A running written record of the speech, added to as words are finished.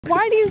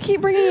Why do you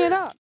keep bringing it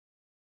up?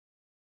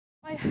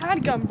 I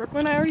had gum,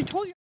 Brooklyn. I already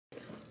told you.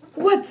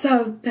 What's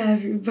up,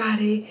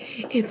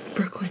 everybody? It's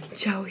Brooklyn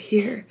Joe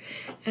here,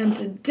 and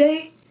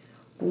today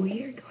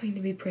we are going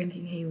to be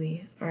pranking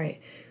Haley.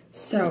 Alright,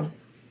 so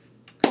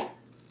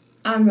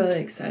I'm really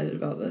excited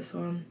about this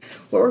one.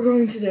 What we're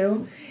going to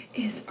do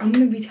is I'm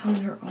going to be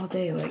telling her all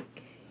day,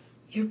 like,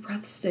 your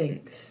breath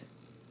stinks.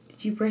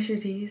 Did you brush your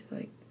teeth?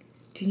 Like,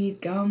 do you need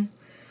gum?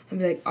 I'd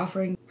be like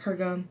offering her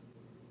gum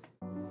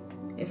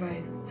if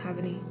I have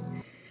any.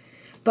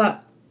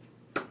 But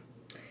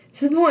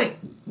to the point,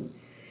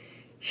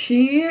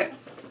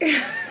 I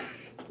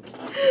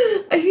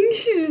think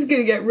she's just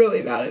gonna get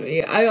really mad at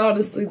me. I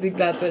honestly think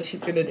that's what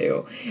she's gonna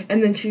do.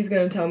 And then she's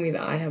gonna tell me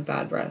that I have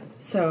bad breath.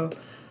 So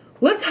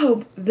let's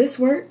hope this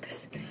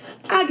works.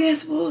 I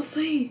guess we'll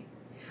see.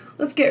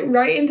 Let's get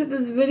right into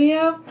this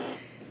video.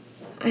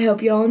 I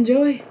hope y'all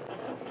enjoy.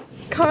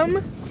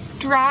 Come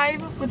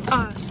drive with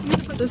us. I'm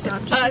gonna put this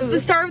up. The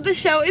star of the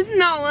show is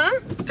Nala.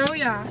 Oh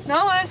yeah.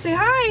 Nala, say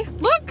hi.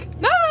 Look,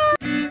 Nala!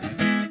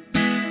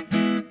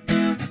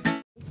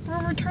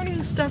 We're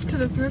returning stuff to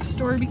the thrift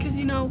store because,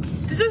 you know,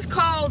 This is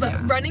called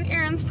running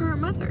errands for her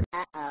mother.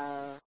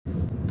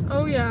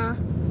 oh yeah.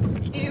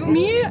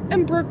 Me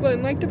and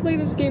Brooklyn like to play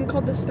this game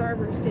called the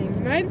Starburst game.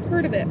 You might have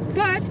heard of it,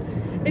 but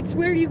it's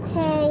where you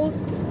call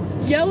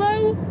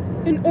yellow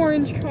and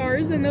orange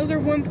cars, and those are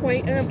 1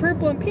 point, and then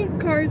purple and pink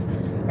cars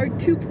are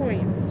 2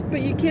 points.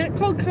 But you can't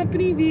call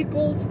company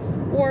vehicles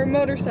or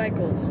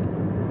motorcycles.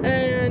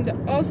 And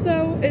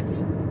also,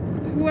 it's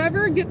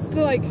whoever gets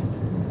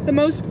the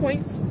most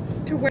points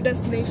to their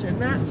destination.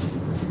 That's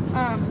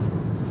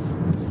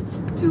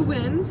who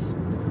wins.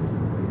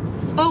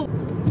 Oh,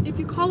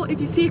 if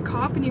you see a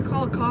cop and you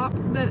call a cop,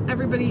 then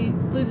everybody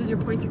loses your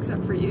points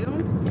except for you.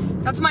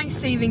 That's my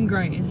saving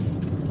grace.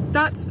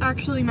 That's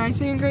actually my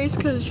saving grace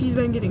because she's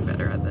been getting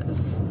better at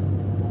this.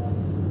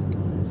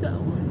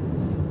 So,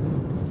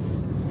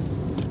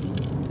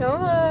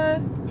 Nola,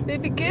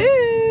 baby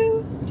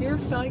goo. Do you ever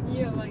feel like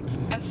you have like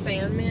a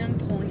Sandman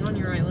pulling on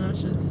your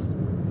eyelashes?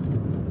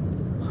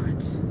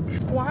 What?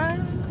 Wow.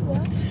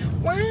 What?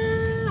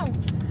 Wow!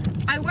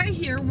 I went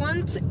here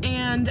once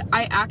and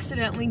I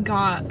accidentally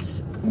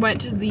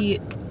went to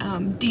the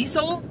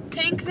diesel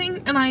tank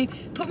thing, and I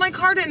put my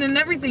card in and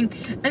everything,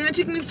 and it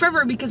took me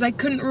forever because I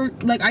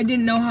couldn't, I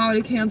didn't know how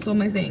to cancel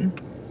my thing.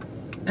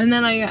 And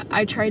then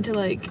I tried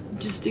to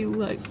just do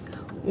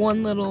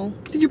one little.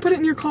 Did you put it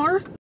in your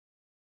car?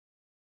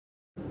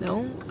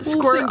 No,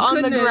 squirt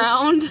on the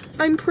ground.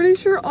 I'm pretty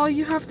sure all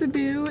you have to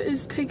do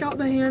is take out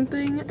the hand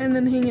thing and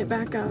then hang it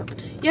back up.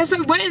 Yes, I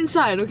went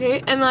inside,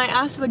 okay, and I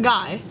asked the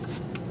guy.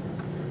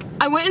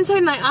 I went inside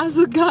and I asked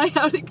the guy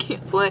how to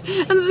cancel it,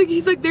 and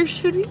he's like, there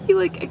should be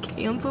a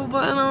cancel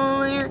button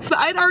on there. But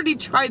I'd already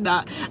tried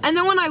that, and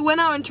then when I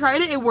went out and tried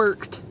it, it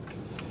worked.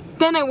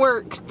 Then it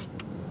worked.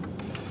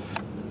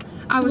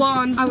 I was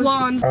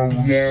blonde.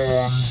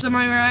 Am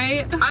I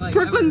right?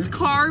 Brooklyn's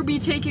car be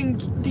taking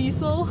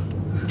diesel.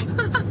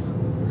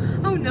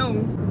 Oh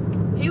no,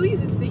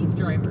 Haley's a safe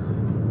driver.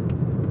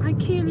 I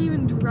can't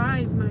even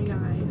drive, my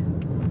guy.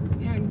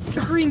 Yeah,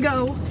 hurry and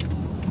go.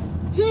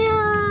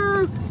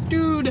 Here,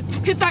 dude,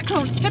 hit that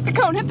cone, hit the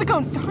cone, hit the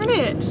cone. Darn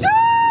it.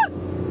 Ah!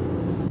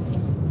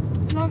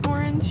 Not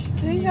orange.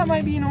 I think that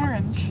might be an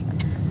orange.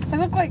 I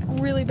look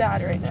really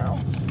bad right now.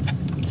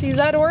 See, is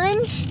that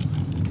orange?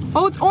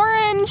 Oh, it's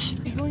orange.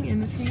 Are you going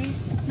in with me?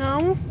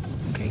 No.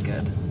 Okay,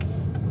 good.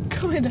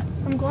 Good.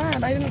 I'm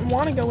glad. I didn't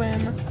want to go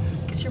in.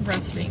 Because your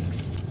breath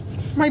stinks.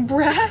 My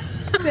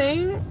breath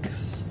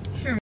stinks.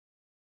 You're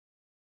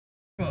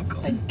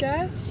welcome. I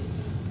guess.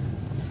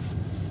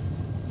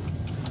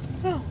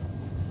 Oh.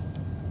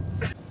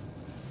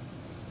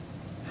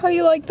 How do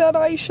you like that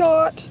eye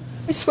shot?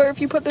 I swear if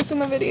you put this in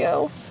the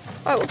video,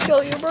 I will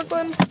kill you,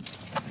 Brooklyn.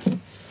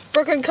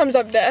 Brooklyn comes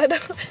up dead.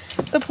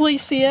 The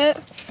police see it.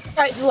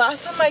 Alright, the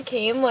last time I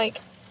came,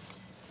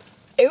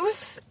 it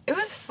was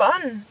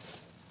fun.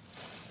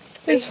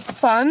 It's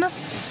fun?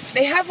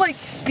 They have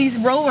these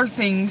roller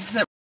things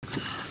that.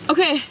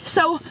 Okay,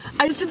 so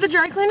I just did the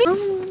dry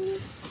cleaning.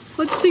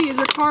 Let's see, is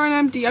her car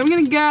empty? I'm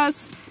gonna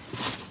guess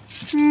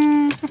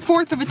a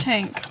fourth of a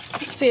tank.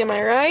 Let's see, am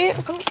I right?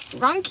 Oh,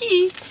 wrong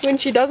key. When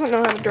she doesn't know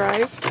how to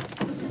drive.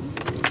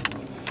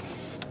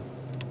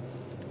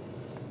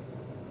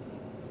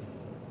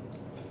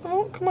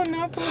 Oh, come on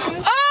now,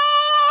 focus.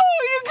 Oh,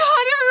 you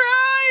got it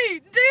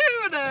right,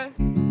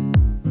 dude.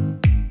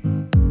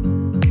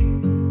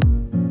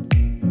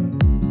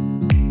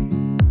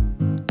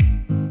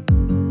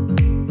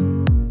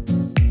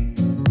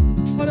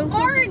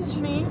 Orange.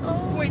 Me.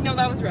 Oh. Wait, no,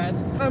 that was red.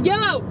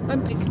 Yellow.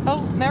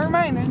 Oh, never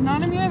mind. There's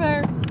not a mirror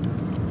there.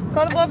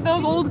 Gotta love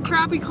those old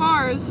crappy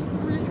cars.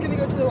 We're just gonna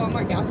go to the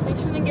Walmart gas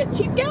station and get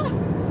cheap gas.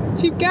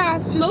 Cheap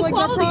gas, just Low like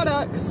quality. their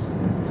products.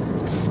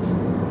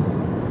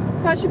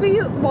 That should be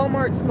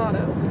Walmart's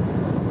motto.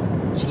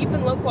 Cheap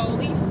and low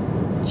quality.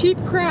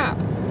 Cheap crap.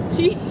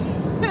 Cheap.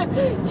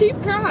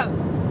 Cheap crap.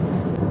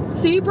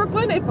 See,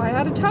 Brooklyn, if I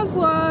had a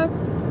Tesla,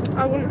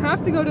 I wouldn't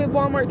have to go to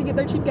Walmart to get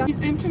their cheap gas. He's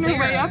inching her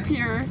way up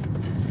here.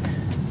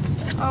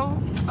 Oh.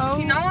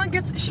 See, Nala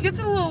she gets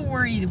a little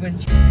worried when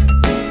she.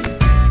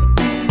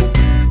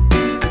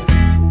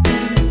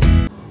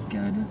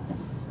 Good.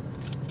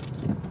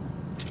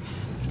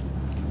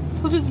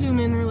 We'll just zoom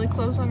in really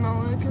close on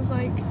Nala, cause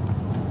like,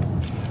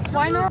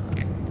 why not?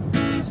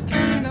 Just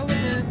turn and go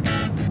with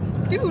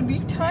it. Dude,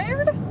 you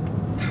tired?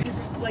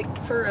 Like,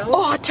 for real?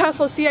 Oh,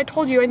 Tesla, see, I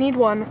told you I need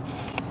one.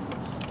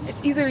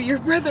 It's either your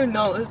breath or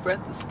Nala's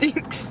breath that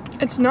stinks.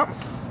 It's not.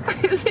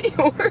 Is it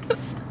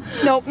yours?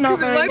 Nope, not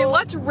mine. Like,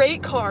 Let's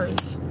rate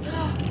cars.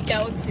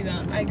 Yeah, let's do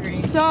that. I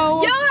agree.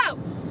 So. Yellow!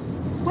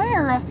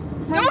 Where?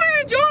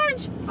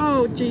 Orange!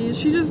 Oh, geez.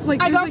 She just,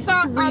 like, I got there's,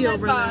 five. like, 3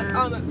 over there.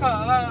 I'm at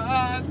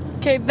 5.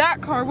 Okay,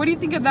 that car. What do you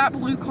think of that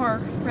blue car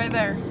right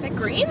there? That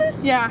green?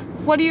 Yeah.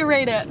 What do you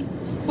rate it?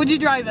 Would you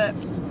drive it?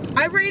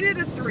 I rated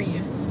a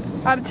 3.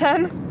 Out of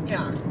 10?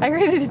 Yeah. I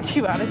rated it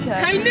 2 out of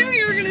 10. I knew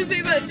you were gonna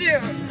say that too.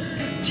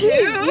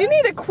 Jeez, you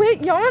need to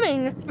quit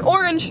yawning.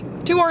 Orange.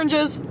 2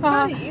 oranges.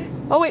 Buddy.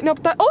 Oh, wait, nope.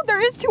 Oh,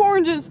 there is 2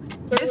 oranges.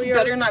 This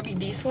better not be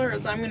diesel or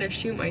else I'm gonna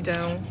shoot my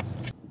toe.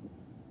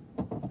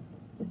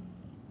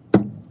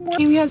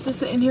 He has to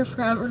sit in here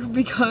forever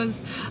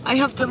because I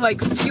have to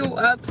like fuel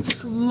up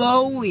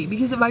slowly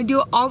because if I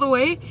do it all the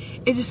way,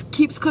 it just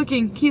keeps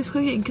clicking because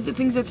it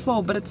thinks it's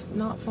full, but it's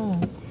not full.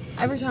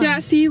 Every time. Yeah,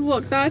 see,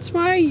 look, that's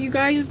why you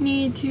guys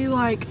need to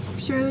like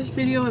share this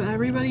video with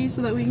everybody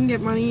so that we can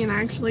get money and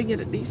actually get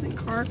a decent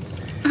car.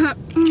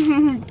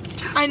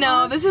 I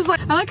know, this is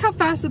like I like how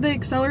fast that they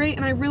accelerate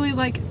and I really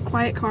like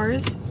quiet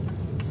cars.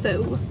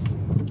 So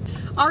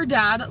our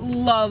dad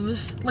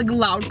loves like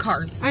loud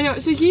cars. I know,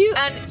 so he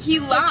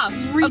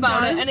laughs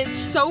about it and it's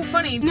so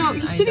funny. No,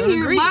 he's sitting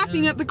here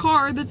laughing at the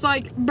car that's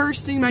like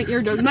bursting my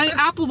eardrum. My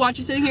Apple Watch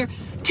is sitting here,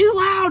 too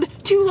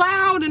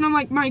loud, and I'm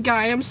like, my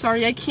guy, I'm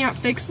sorry, I can't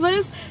fix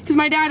this because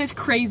my dad is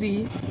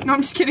crazy. No,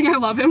 I'm just kidding, I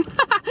love him.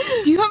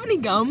 Do you have any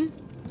gum?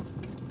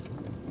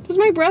 Does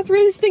my breath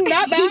really stink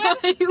that bad?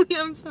 Yeah, Haley,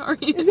 I'm sorry.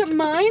 Is it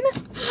mine?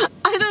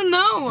 I don't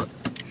know.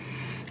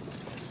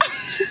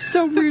 She's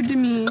so rude to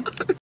me.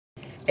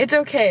 It's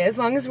okay as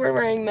long as we're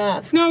wearing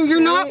masks. No,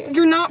 you're right? not.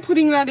 You're not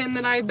putting that in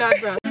that I have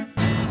bad breath.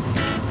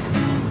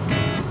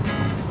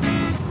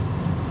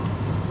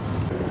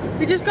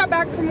 We just got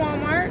back from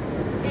Walmart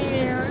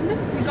and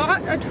we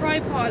got a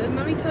tripod, and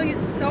let me tell you,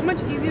 it's so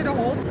much easier to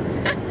hold.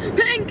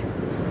 Pink.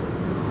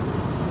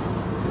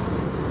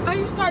 I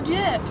just got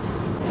gypped.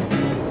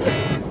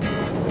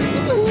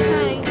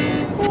 Hi.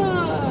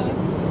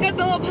 Got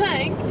the little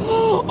pink.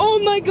 Oh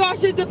my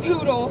gosh, it's a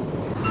poodle.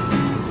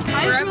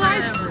 I just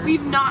realized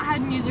we've not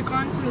had music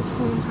on for this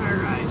whole entire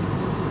ride.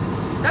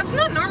 That's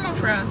not normal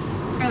for us.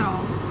 At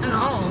all. At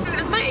all.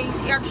 Does my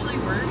AC actually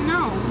work?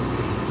 No.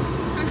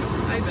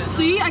 I bet.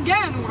 See,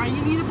 again, why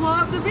you need to blow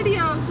up the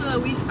video so that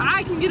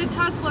I can get a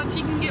Tesla and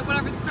she can get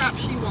whatever the crap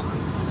she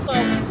wants.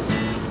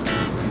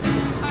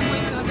 I'm way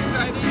better at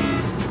driving.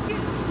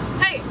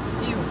 Hey,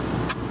 you.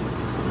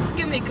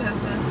 Give me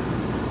coffee.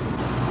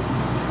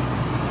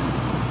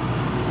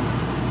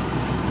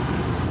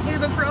 Hey,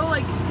 but for real,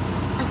 like,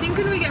 I think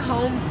when we get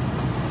home,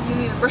 you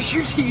need to brush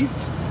your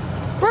teeth.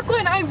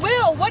 Brooklyn, I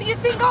will. What do you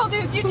think I'll do?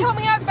 If you tell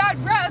me I have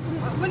bad breath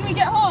when we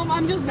get home,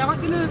 I'm just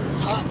not gonna.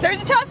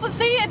 There's a Tesla.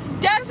 See, it's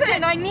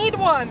destined. I need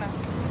one.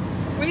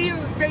 What do you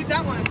rate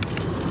that one?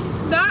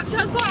 That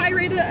Tesla, I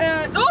rated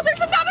it. Oh, there's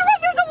another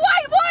one. There's a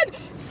white one.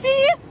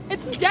 See,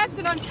 it's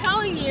destined. I'm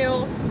telling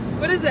you.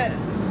 What is it?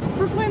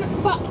 Brooklyn,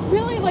 but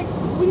really, like,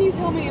 when you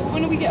tell me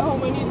when we get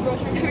home, I need to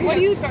brush my teeth. What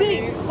do you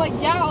think? Like,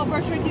 yeah, I'll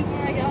brush my teeth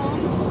when I get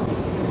home.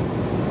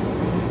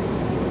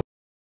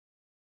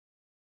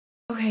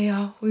 Okay,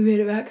 y'all, we made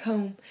it back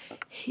home.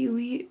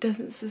 Haley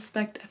doesn't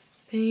suspect a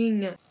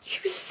thing. She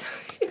was so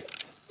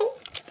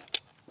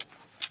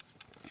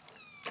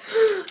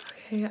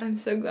Okay, I'm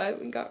so glad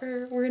we got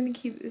her. We're gonna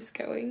keep this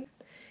going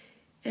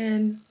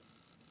and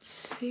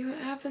see what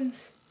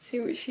happens. See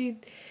what she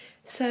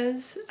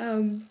says.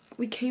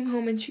 We came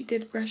home and she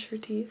did brush her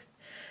teeth.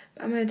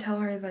 I'm gonna tell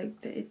her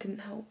like that it didn't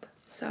help.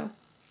 So,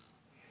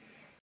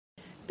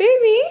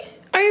 baby,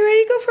 are you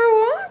ready to go for a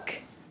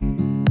walk?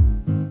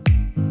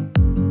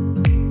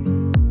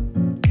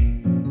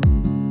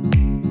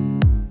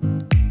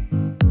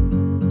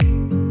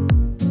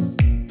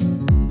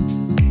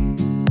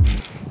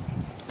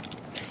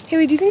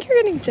 Haley, do you think you're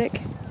getting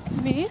sick?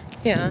 Me?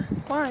 Yeah.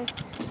 Why?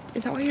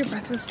 Is that why your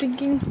breath was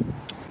stinking?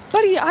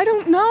 Buddy, I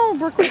don't know,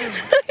 Brooklyn.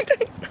 I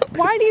don't know.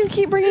 Why do you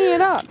keep bringing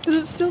it up? Does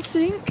it still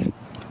stink?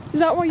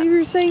 Is that why you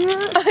were saying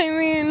that? I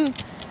mean,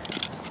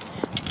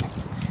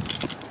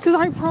 because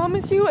I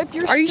promise you, if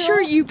you're are you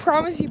sure you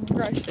promise you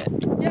brushed it?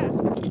 Yes,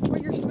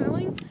 what you're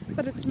smelling,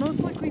 but it's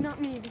most likely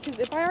not me, because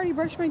if I already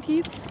brushed my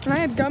teeth and I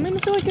had gum in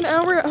for like an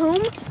hour at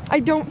home, I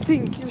don't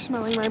think you're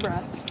smelling my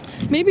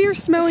breath. Maybe you're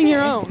smelling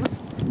your own.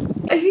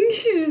 I think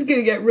she's just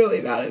gonna get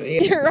really mad at me.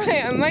 You're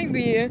right, I might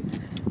be.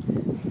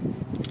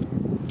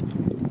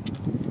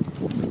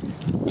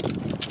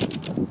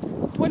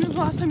 When was the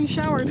last time you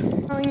showered?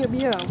 Smelling your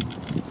BO.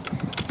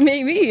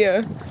 Maybe.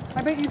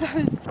 I bet you that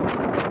is.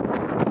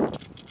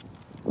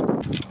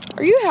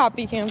 Are you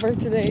happy, camper,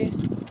 today?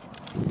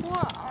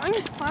 Well, I'm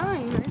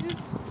fine. I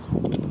just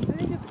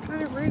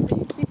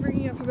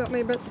about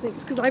my breath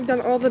stinks because I've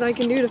done all that I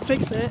can do to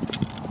fix it.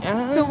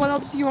 So what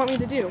else do you want me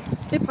to do?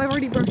 If I've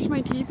already brushed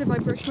my teeth, if I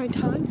brushed my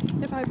tongue,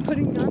 if I'm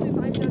putting gum, if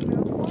I've done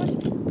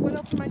mouthwash, what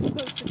else am I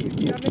supposed to do?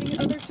 Do you have any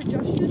other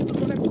suggestions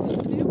of what I'm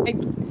supposed to do? I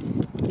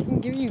can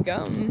give you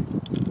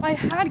gum. I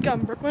had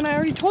gum, Brooklyn. I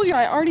already told you.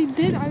 I already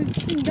did. I was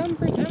chewing gum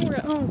for an hour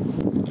at home.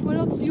 What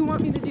else do you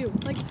want me to do?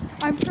 Like,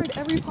 I've tried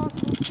every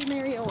possible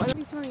scenario. I might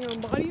be smelling your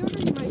own body odor.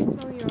 You might be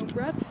smelling your own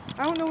breath.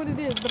 I don't know what it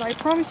is, but I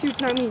promise you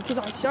it's not me because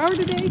I showered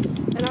today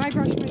and I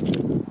brushed my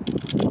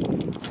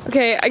teeth.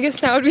 Okay, I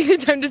guess now would be the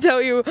time to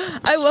tell you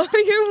I love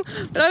you,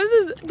 but I was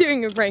just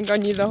doing a prank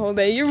on you the whole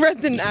day. Your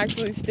breath didn't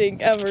actually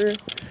stink ever.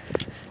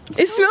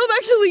 It smelled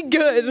actually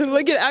good.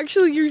 Like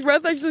your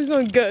breath actually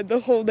smelled good the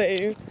whole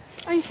day.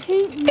 I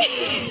hate you.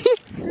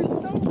 You're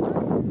so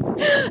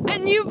rude.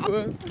 And you.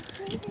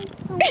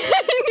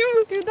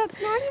 Dude, that's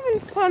not even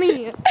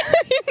funny.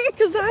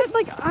 Because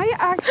I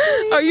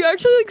actually. Are you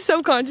actually like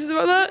self-conscious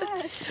about that?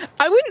 Yes.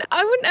 I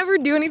wouldn't ever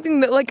do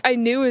anything that like I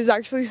knew is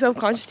actually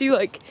self-conscious to you,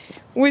 like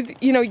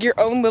with your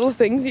own little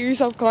things that you're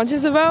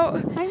self-conscious about.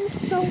 I'm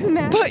so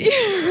mad. But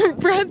your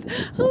breath,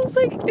 I was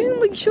like,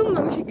 she'll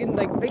know she can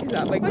like fix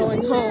that by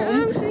going home.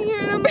 I'm sitting here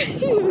and I'm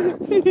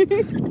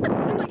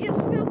like, it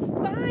smells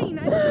fine.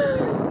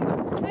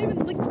 I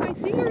haven't licked my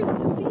fingers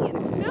to see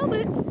and smelled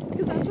it,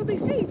 because that's what they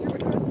say. If your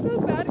breath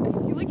smells bad, if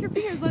you lick your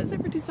fingers, let it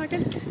sit for 2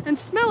 seconds, and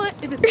smell it.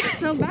 If it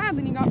smells bad,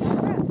 then you got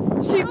bad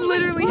breath. She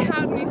literally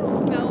had me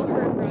smell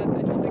her breath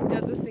and just like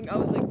got this thing. I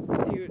was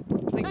like, dude,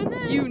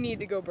 like you need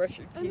to go brush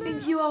your teeth.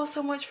 Thank you all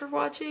so much for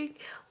watching.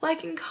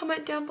 Like and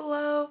comment down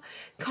below.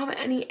 Comment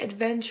any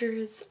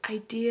adventures,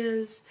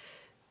 ideas,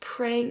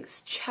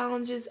 pranks,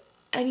 challenges,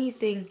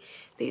 anything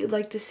that you'd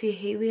like to see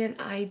Haley and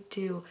I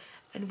do,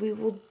 and we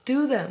will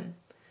do them.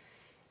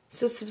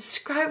 So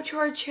subscribe to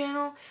our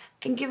channel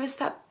and give us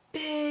that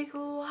big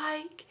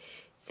like.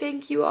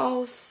 Thank you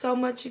all so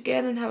much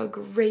again and have a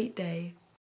great day.